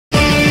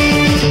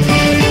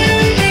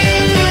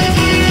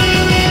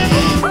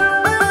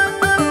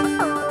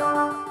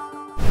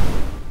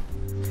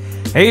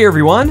Hey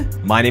everyone,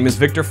 my name is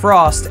Victor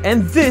Frost,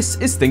 and this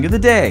is Thing of the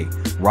Day,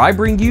 where I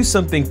bring you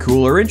something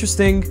cool or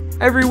interesting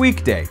every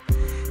weekday.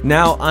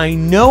 Now, I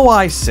know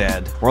I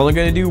said we're only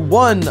going to do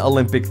one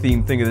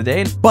Olympic-themed Thing of the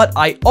Day, but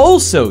I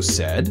also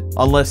said,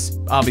 unless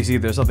obviously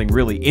there's something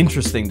really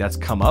interesting that's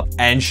come up,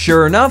 and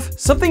sure enough,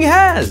 something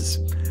has!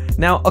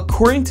 Now,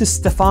 according to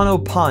Stefano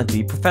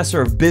Ponte,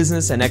 professor of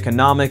business and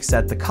economics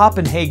at the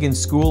Copenhagen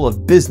School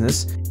of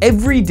Business,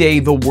 every day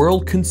the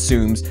world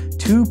consumes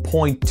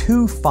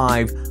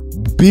 2.25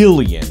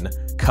 billion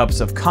cups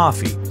of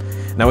coffee.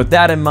 Now, with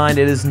that in mind,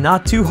 it is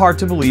not too hard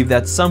to believe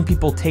that some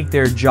people take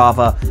their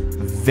Java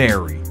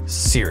very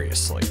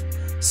seriously.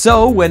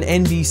 So, when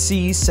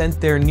NBC sent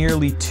their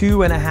nearly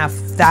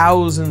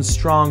 2,500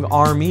 strong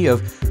army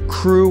of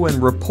crew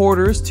and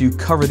reporters to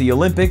cover the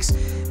Olympics,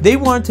 they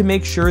wanted to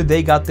make sure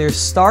they got their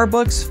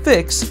Starbucks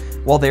fix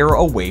while they were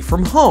away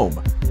from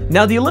home.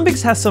 Now, the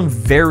Olympics has some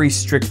very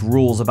strict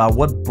rules about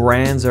what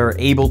brands are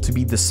able to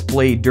be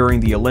displayed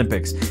during the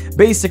Olympics.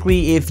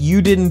 Basically, if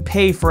you didn't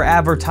pay for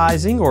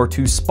advertising or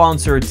to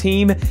sponsor a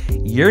team,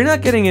 you're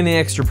not getting any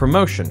extra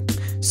promotion.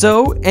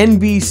 So,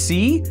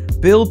 NBC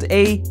built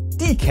a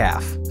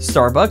decaf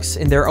Starbucks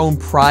in their own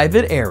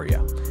private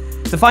area.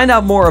 To find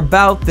out more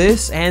about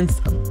this and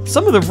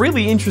some of the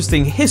really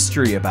interesting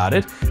history about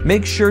it,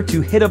 make sure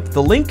to hit up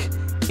the link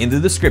in the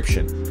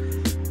description.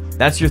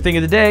 That's your Thing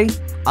of the Day.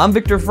 I'm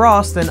Victor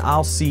Frost, and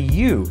I'll see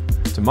you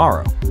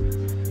tomorrow.